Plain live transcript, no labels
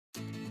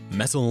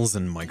Metals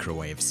and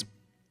microwaves.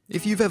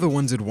 If you've ever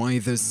wondered why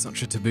there's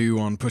such a taboo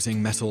on putting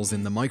metals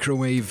in the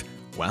microwave,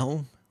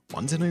 well,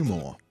 want to know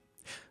more.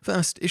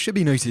 First, it should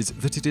be noted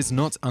that it is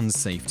not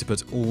unsafe to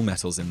put all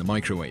metals in the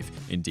microwave.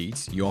 Indeed,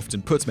 you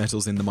often put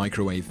metals in the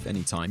microwave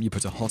anytime you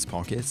put a hot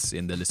pocket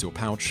in the little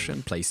pouch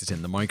and place it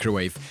in the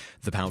microwave.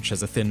 The pouch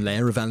has a thin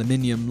layer of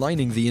aluminium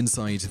lining the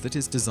inside that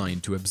is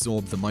designed to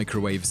absorb the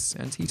microwaves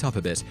and heat up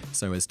a bit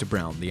so as to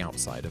brown the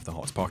outside of the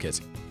hot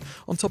pocket.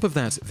 On top of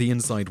that, the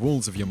inside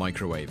walls of your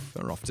microwave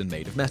are often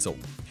made of metal.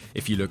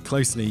 If you look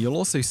closely, you'll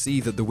also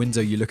see that the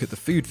window you look at the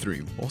food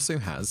through also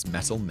has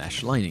metal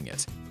mesh lining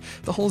it.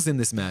 The holes in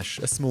this mesh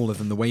are smaller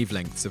than the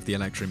wavelengths of the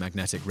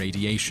electromagnetic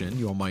radiation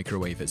your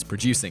microwave is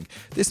producing.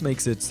 This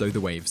makes it so the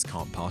waves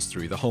can't pass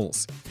through the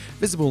holes.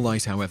 Visible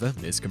light, however,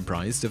 is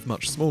comprised of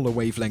much smaller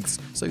wavelengths,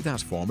 so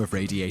that form of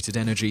radiated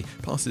energy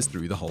passes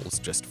through the holes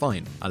just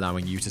fine,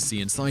 allowing you to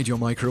see inside your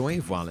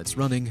microwave while it's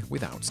running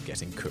without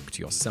getting cooked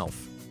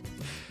yourself.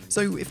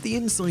 So, if the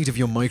inside of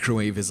your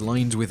microwave is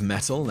lined with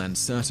metal and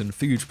certain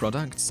food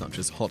products, such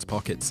as Hot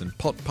Pockets and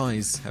pot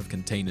pies, have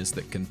containers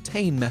that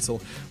contain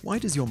metal, why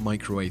does your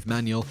microwave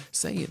manual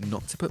say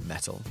not to put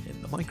metal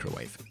in the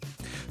microwave?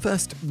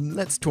 First,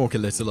 let's talk a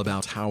little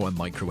about how a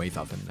microwave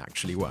oven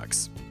actually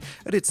works.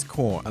 At its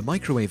core, a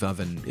microwave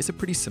oven is a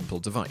pretty simple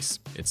device.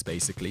 It's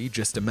basically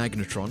just a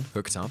magnetron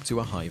hooked up to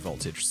a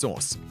high-voltage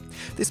source.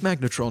 This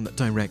magnetron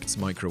directs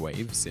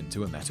microwaves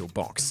into a metal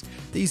box.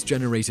 These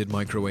generated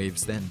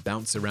microwaves then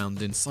bounce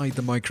around inside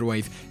the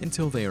microwave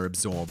until they are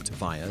absorbed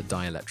via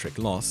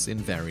dielectric loss in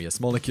various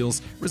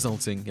molecules,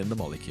 resulting in the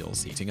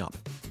molecules heating up.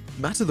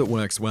 Matter that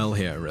works well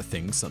here are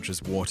things such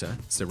as water,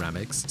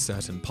 ceramics,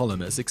 certain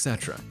polymers,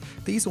 etc.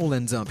 These all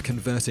end up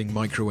converting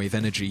microwave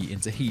energy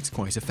into heat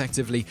quite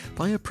effectively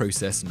by a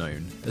process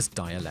known as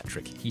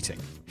dielectric heating.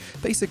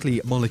 Basically,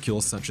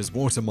 molecules such as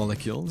water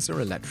molecules are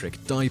electric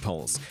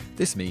dipoles.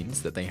 This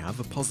means that they have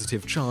a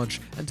positive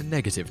charge and a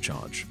negative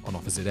charge on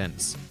opposite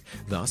ends.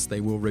 Thus,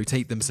 they will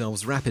rotate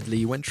themselves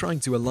rapidly when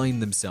trying to align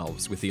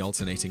themselves with the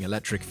alternating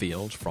electric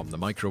field from the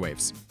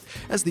microwaves.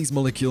 As these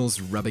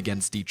molecules rub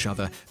against each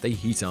other, they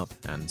heat up,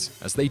 and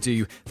as they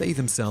do, they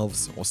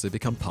themselves also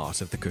become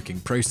part of the cooking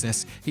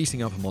process,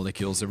 heating up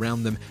molecules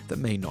around them that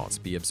may not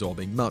be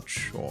absorbing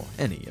much or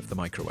any of the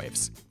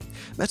microwaves.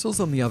 Metals,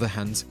 on the other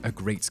hand, are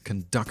great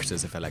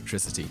conductors of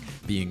electricity,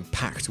 being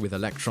packed with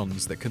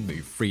electrons that can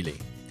move freely.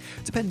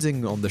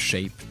 Depending on the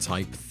shape,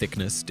 type,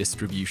 thickness,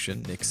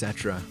 distribution,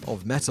 etc.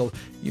 of metal,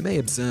 you may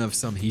observe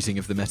some heating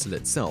of the metal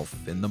itself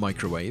in the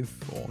microwave,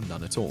 or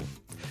none at all.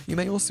 You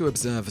may also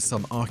observe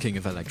some arcing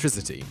of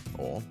electricity,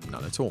 or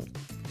none at all.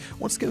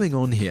 What's going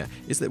on here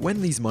is that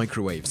when these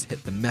microwaves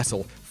hit the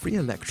metal, free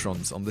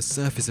electrons on the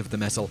surface of the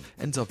metal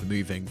end up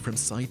moving from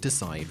side to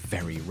side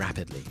very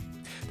rapidly.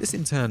 This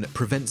in turn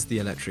prevents the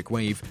electric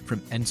wave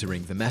from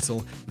entering the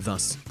metal,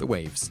 thus the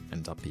waves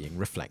end up being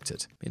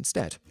reflected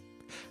instead.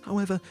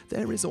 However,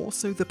 there is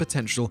also the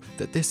potential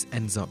that this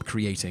ends up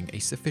creating a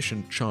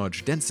sufficient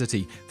charge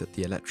density that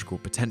the electrical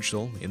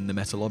potential in the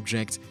metal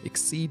object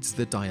exceeds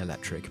the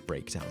dielectric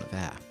breakdown of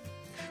air.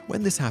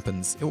 When this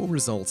happens, it will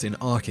result in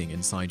arcing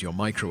inside your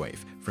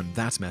microwave, from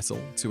that metal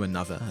to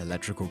another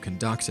electrical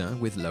conductor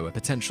with lower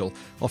potential,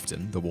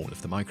 often the wall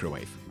of the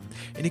microwave.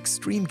 In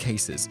extreme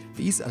cases,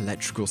 these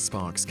electrical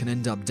sparks can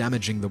end up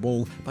damaging the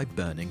wall by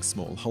burning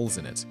small holes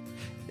in it.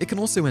 It can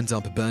also end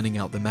up burning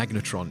out the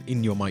magnetron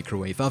in your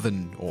microwave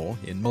oven, or,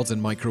 in modern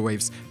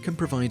microwaves, can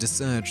provide a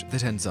surge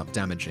that ends up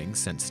damaging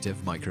sensitive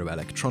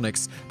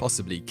microelectronics,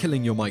 possibly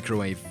killing your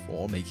microwave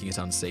or making it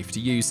unsafe to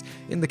use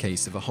in the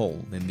case of a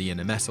hole in the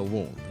inner metal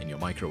wall in your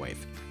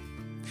microwave.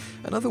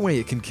 Another way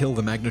it can kill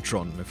the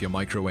magnetron of your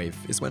microwave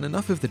is when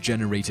enough of the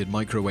generated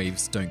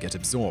microwaves don't get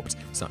absorbed,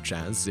 such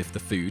as if the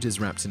food is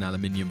wrapped in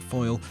aluminium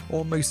foil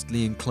or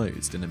mostly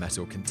enclosed in a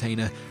metal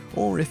container,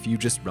 or if you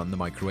just run the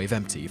microwave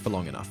empty for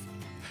long enough.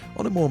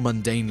 On a more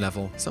mundane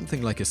level,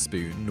 something like a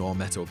spoon or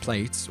metal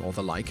plate or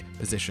the like,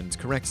 positioned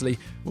correctly,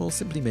 will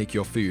simply make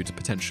your food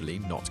potentially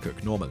not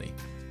cook normally.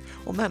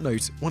 On that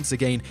note, once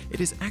again, it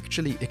is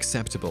actually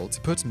acceptable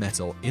to put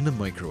metal in a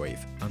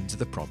microwave under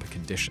the proper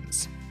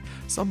conditions.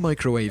 Some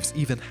microwaves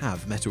even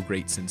have metal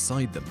grates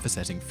inside them for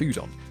setting food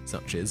on,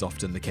 such is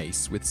often the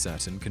case with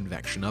certain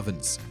convection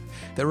ovens.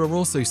 There are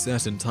also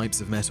certain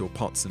types of metal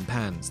pots and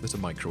pans that are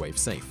microwave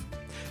safe.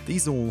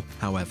 These all,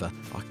 however,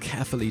 are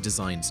carefully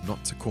designed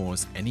not to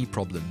cause any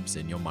problems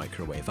in your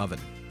microwave oven.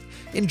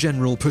 In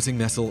general, putting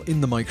metal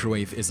in the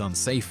microwave is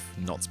unsafe,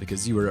 not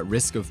because you are at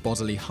risk of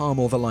bodily harm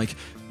or the like,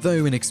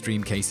 though in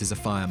extreme cases a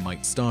fire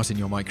might start in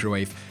your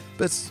microwave,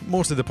 but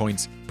more to the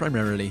point,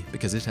 primarily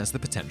because it has the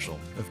potential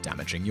of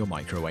damaging your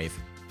microwave.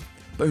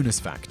 Bonus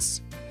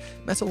facts.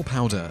 Metal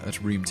powder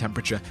at room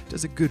temperature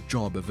does a good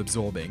job of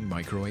absorbing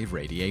microwave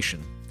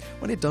radiation.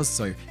 When it does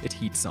so, it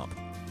heats up.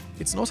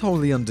 It's not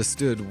wholly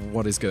understood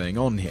what is going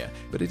on here,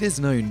 but it is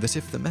known that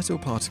if the metal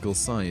particle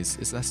size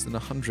is less than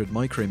 100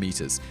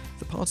 micrometers,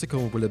 the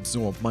particle will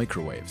absorb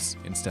microwaves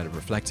instead of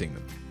reflecting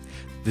them.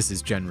 This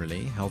is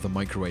generally how the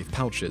microwave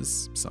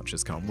pouches, such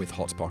as come with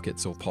Hot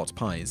Pockets or pot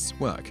pies,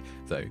 work,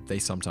 though they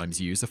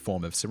sometimes use a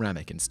form of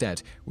ceramic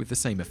instead, with the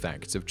same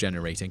effect of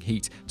generating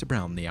heat to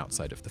brown the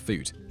outside of the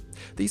food.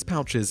 These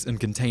pouches and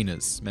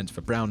containers meant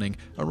for browning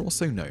are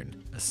also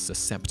known as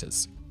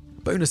susceptors.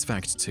 Bonus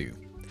fact 2.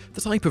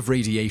 The type of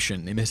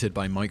radiation emitted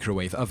by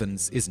microwave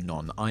ovens is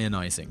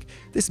non-ionizing.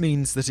 This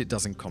means that it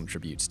doesn't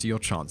contribute to your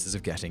chances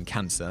of getting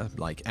cancer,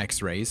 like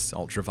X-rays,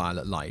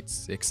 ultraviolet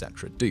lights,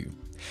 etc. do.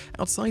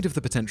 Outside of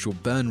the potential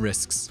burn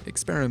risks,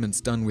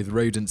 experiments done with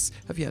rodents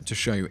have yet to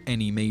show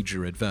any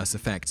major adverse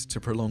effect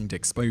to prolonged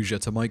exposure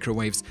to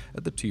microwaves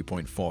at the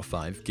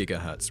 2.45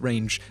 GHz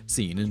range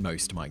seen in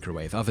most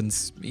microwave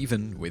ovens,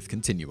 even with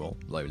continual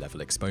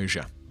low-level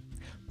exposure.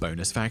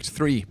 Bonus fact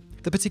 3.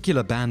 The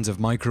particular band of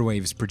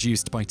microwaves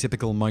produced by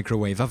typical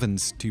microwave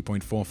ovens,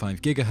 2.45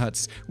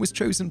 GHz, was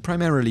chosen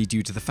primarily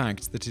due to the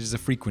fact that it is a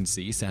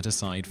frequency set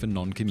aside for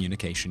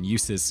non-communication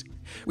uses.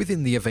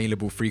 Within the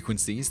available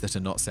frequencies that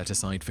are not set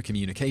aside for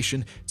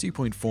communication,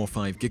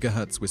 2.45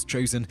 GHz was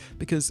chosen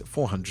because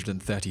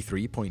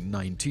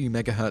 433.92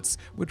 MHz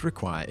would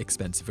require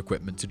expensive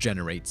equipment to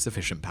generate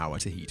sufficient power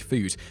to heat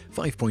food.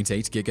 5.8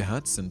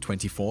 GHz and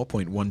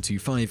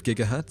 24.125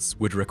 GHz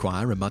would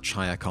require a much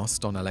higher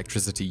cost on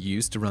electricity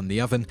used to run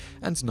the oven,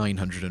 and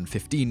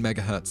 915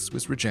 MHz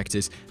was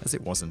rejected as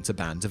it wasn't a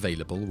band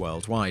available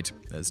worldwide,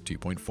 as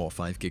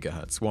 2.45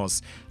 GHz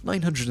was.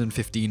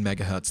 915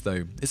 MHz,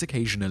 though, is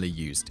occasionally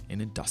used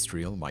in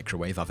industrial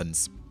microwave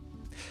ovens.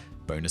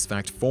 Bonus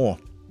fact 4.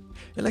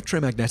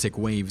 Electromagnetic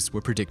waves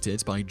were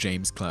predicted by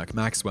James Clerk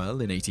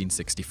Maxwell in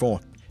 1864.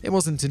 It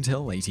wasn't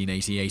until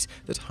 1888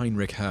 that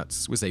Heinrich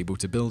Hertz was able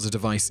to build a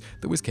device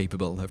that was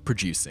capable of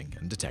producing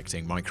and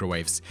detecting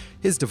microwaves.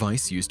 His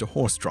device used a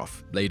horse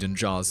trough, Leyden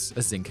jars,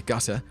 a zinc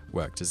gutter,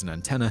 worked as an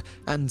antenna,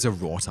 and a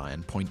wrought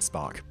iron point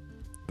spark.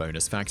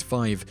 Bonus fact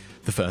 5.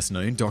 The first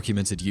known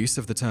documented use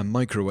of the term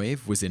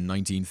microwave was in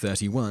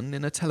 1931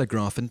 in a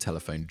telegraph and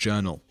telephone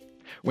journal.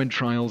 When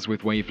trials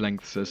with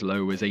wavelengths as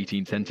low as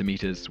 18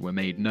 centimeters were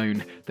made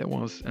known, there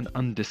was an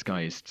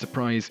undisguised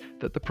surprise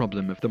that the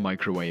problem of the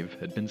microwave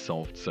had been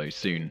solved so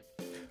soon.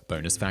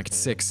 Bonus fact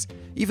 6.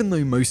 Even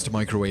though most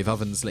microwave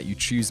ovens let you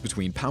choose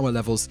between power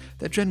levels,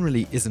 there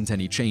generally isn't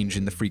any change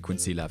in the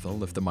frequency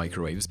level of the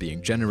microwaves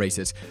being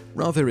generated.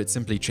 Rather, it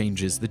simply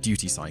changes the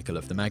duty cycle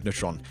of the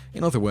magnetron.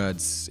 In other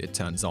words, it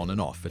turns on and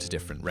off at a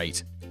different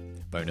rate.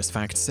 Bonus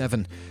fact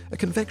 7. A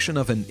convection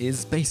oven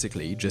is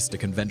basically just a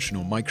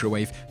conventional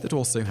microwave that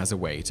also has a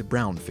way to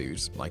brown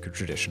food, like a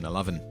traditional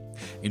oven.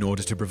 In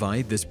order to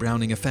provide this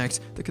browning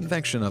effect, the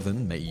convection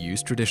oven may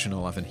use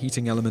traditional oven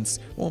heating elements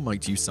or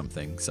might use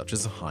something such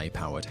as a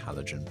high-powered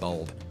halogen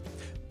bulb.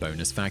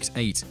 Bonus fact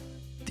 8.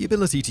 The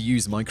ability to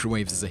use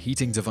microwaves as a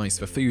heating device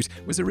for food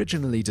was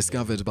originally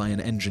discovered by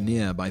an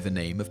engineer by the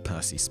name of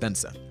Percy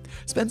Spencer.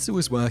 Spencer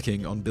was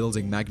working on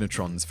building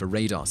magnetrons for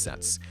radar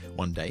sets.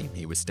 One day,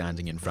 he was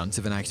standing in front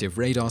of an active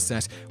radar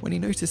set when he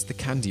noticed the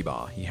candy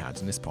bar he had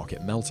in his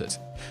pocket melted.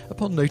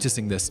 Upon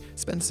noticing this,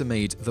 Spencer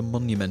made the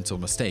monumental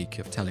mistake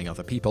of telling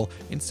other people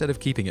instead of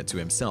keeping it to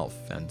himself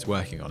and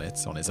working on it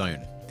on his own.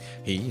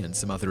 He and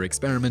some other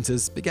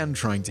experimenters began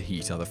trying to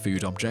heat other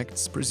food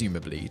objects,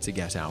 presumably to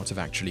get out of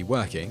actually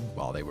working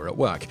while they were at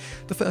work.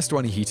 The first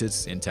one he heated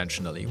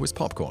intentionally was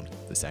popcorn.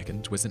 The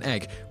second was an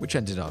egg, which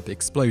ended up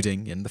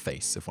exploding in the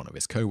face of one of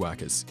his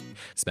co-workers.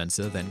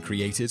 Spencer then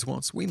created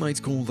what we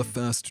might call the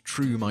first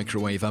true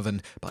microwave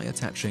oven by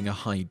attaching a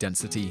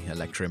high-density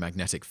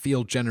electromagnetic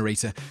field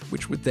generator,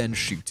 which would then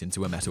shoot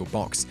into a metal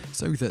box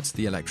so that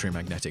the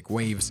electromagnetic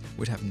waves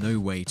would have no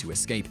way to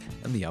escape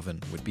and the oven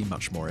would be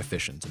much more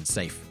efficient and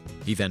safe.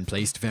 He then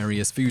placed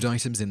various food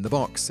items in the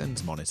box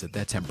and monitored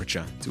their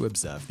temperature to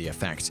observe the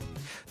effect.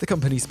 The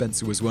company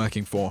Spencer was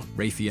working for,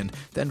 Raytheon,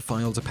 then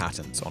filed a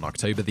patent on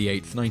October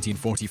 8,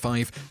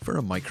 1945 for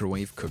a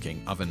microwave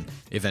cooking oven,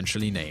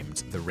 eventually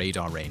named the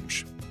Radar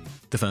Range.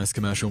 The first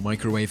commercial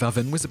microwave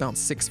oven was about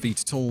 6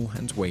 feet tall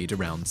and weighed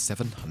around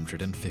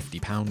 750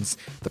 pounds.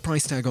 The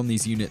price tag on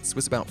these units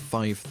was about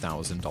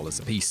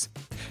 $5,000 apiece.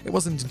 It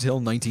wasn't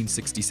until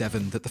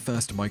 1967 that the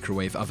first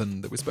microwave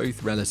oven that was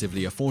both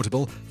relatively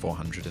affordable,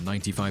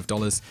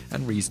 $495,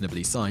 and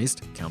reasonably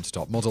sized,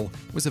 countertop model,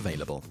 was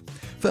available.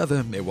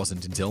 Further, it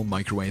wasn't until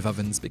microwave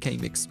ovens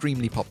became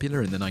extremely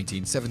popular in the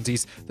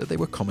 1970s that they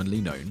were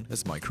commonly known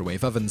as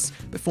microwave ovens.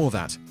 Before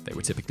that, they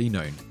were typically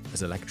known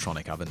as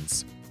electronic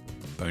ovens.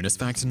 Bonus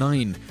fact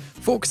 9.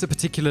 Forks are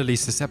particularly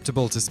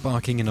susceptible to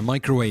sparking in a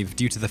microwave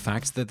due to the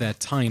fact that their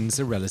tines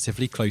are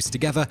relatively close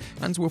together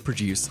and will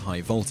produce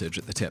high voltage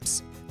at the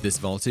tips. This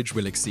voltage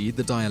will exceed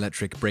the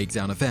dielectric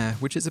breakdown of air,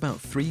 which is about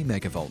 3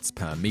 megavolts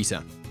per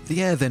meter.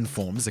 The air then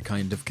forms a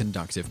kind of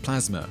conductive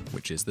plasma,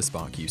 which is the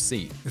spark you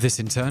see. This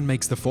in turn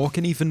makes the fork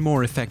an even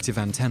more effective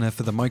antenna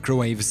for the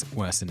microwaves,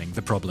 worsening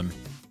the problem.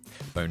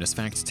 Bonus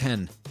fact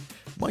 10.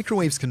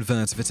 Microwaves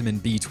convert vitamin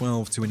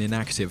B12 to an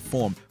inactive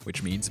form,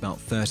 which means about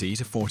 30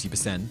 to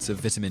 40% of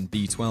vitamin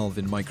B12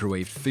 in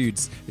microwaved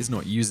foods is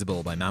not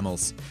usable by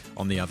mammals.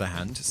 On the other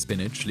hand,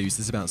 spinach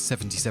loses about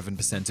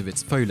 77% of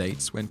its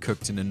folate when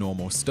cooked in a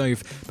normal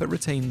stove, but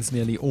retains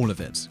nearly all of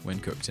it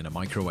when cooked in a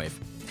microwave.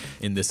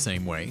 In this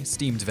same way,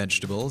 steamed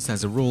vegetables,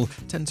 as a rule,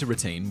 tend to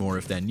retain more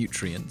of their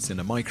nutrients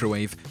in a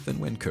microwave than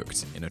when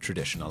cooked in a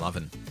traditional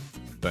oven.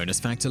 Bonus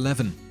fact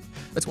 11.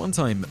 At one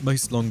time,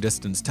 most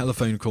long-distance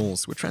telephone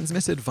calls were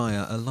transmitted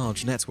via a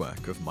large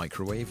network of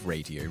microwave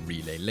radio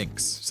relay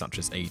links, such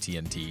as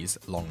AT&T's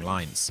long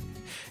lines.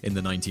 In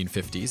the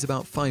 1950s,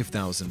 about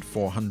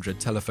 5,400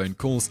 telephone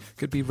calls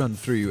could be run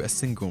through a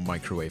single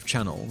microwave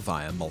channel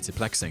via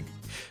multiplexing.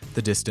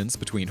 The distance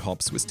between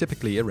hops was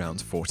typically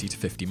around 40 to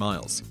 50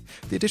 miles.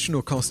 The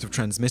additional cost of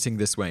transmitting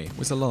this way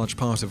was a large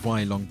part of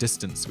why long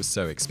distance was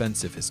so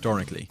expensive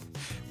historically.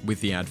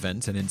 With the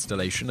advent and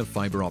installation of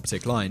fiber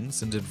optic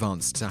lines and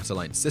advanced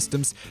satellite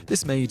systems,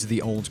 this made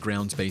the old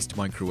ground-based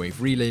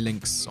microwave relay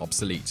links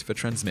obsolete for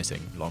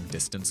transmitting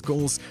long-distance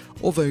calls,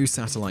 although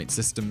satellite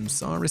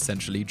systems are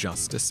essentially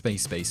just a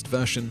space-based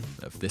version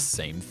of this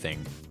same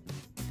thing.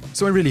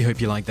 So I really hope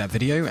you liked that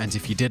video, and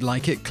if you did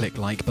like it, click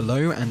like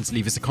below and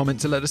leave us a comment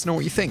to let us know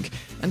what you think.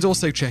 And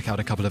also check out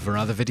a couple of our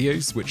other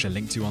videos, which are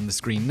linked to on the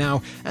screen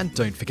now, and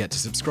don't forget to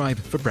subscribe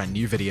for brand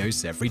new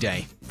videos every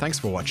day. Thanks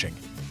for watching.